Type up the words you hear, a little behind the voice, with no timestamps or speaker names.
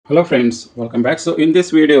Hello friends, welcome back. So in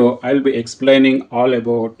this video, I'll be explaining all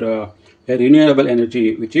about a renewable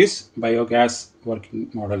energy, which is biogas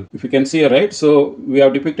working model. If you can see, right, so we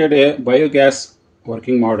have depicted a biogas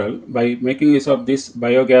working model. By making use of this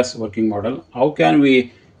biogas working model, how can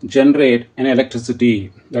we generate an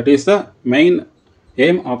electricity? That is the main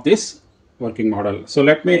aim of this working model. So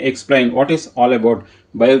let me explain what is all about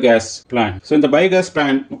biogas plant. So in the biogas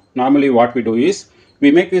plant, normally what we do is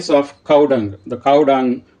we make use of cow dung. The cow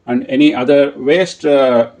dung and any other waste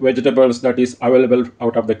vegetables that is available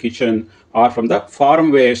out of the kitchen or from the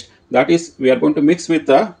farm waste, that is we are going to mix with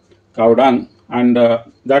the cow dung, and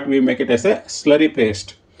that we make it as a slurry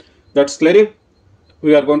paste. That slurry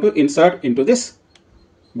we are going to insert into this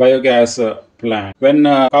biogas plant. When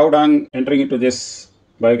cow dung entering into this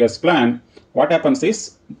biogas plant, what happens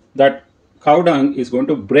is that cow dung is going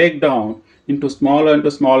to break down into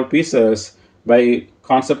small pieces by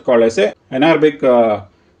concept called as a anaerobic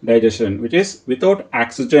digestion, which is without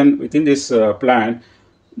oxygen within this plant,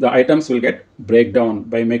 the items will get break down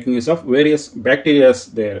by making use of various bacteria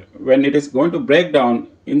there. When it is going to break down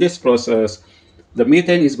in this process, the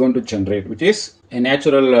methane is going to generate, which is a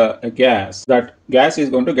natural gas. That gas is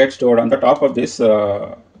going to get stored on the top of this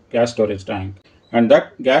gas storage tank, and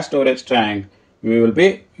that gas storage tank, we will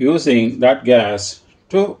be using that gas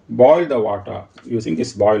to boil the water using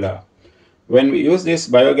this boiler. When we use this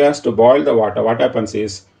biogas to boil the water, what happens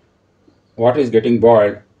is water is getting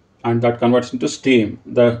boiled and that converts into steam.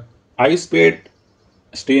 The high speed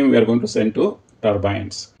steam we are going to send to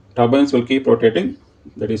turbines. Turbines will keep rotating,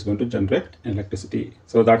 that is going to generate electricity.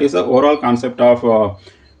 So that is the overall concept of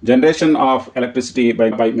generation of electricity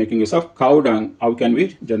by making use of cow dung. How can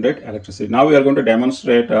we generate electricity? Now we are going to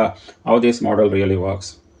demonstrate how this model really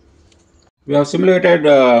works. We have simulated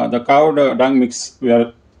the cow dung mix we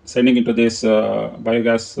are sending into this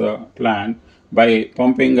biogas plant by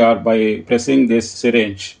pumping or by pressing this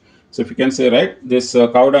syringe. So if you can see, right, this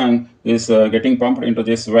cow dung is getting pumped into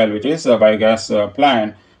this well, which is a biogas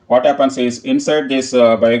plant. What happens is inside this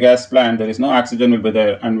biogas plant, there is no oxygen will be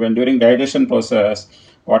there, and when during digestion process,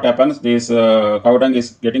 what happens, this cow dung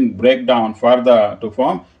is getting break down further to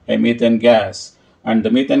form a methane gas, and the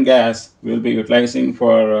methane gas we will be utilizing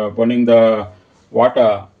for burning the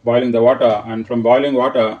water, boiling the water, and from boiling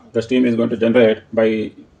water the steam is going to generate.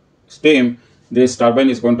 By steam this turbine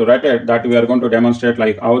is going to rotate. That we are going to demonstrate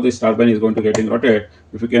like how this turbine is going to getting rotate.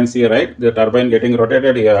 If you can see, right, the turbine getting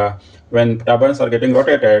rotated here. When turbines are getting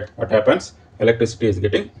rotated, what happens? Electricity is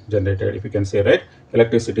getting generated. If you can see, right,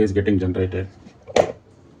 electricity is getting generated.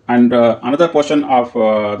 And another portion of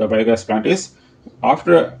the biogas plant is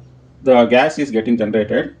after the gas is getting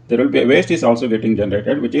generated, there will be a waste is also getting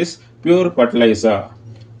generated, which is pure fertilizer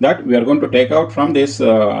that we are going to take out from this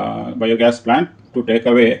biogas plant to take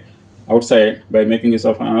away outside by making use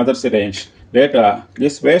of another syringe. Later,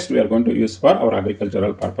 this waste we are going to use for our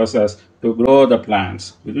agricultural purposes to grow the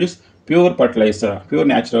plants, which is pure fertilizer, pure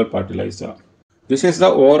natural fertilizer. This is the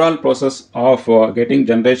overall process of getting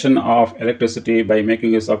generation of electricity by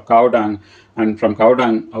making use of cow dung. And from cow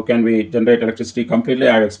dung, how can we generate electricity completely,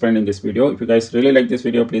 I have explained in this video. If you guys really like this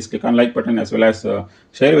video, please click on like button as well as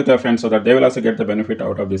share with your friends so that they will also get the benefit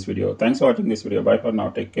out of this video. Thanks for watching this video. Bye for now.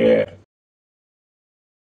 Take care.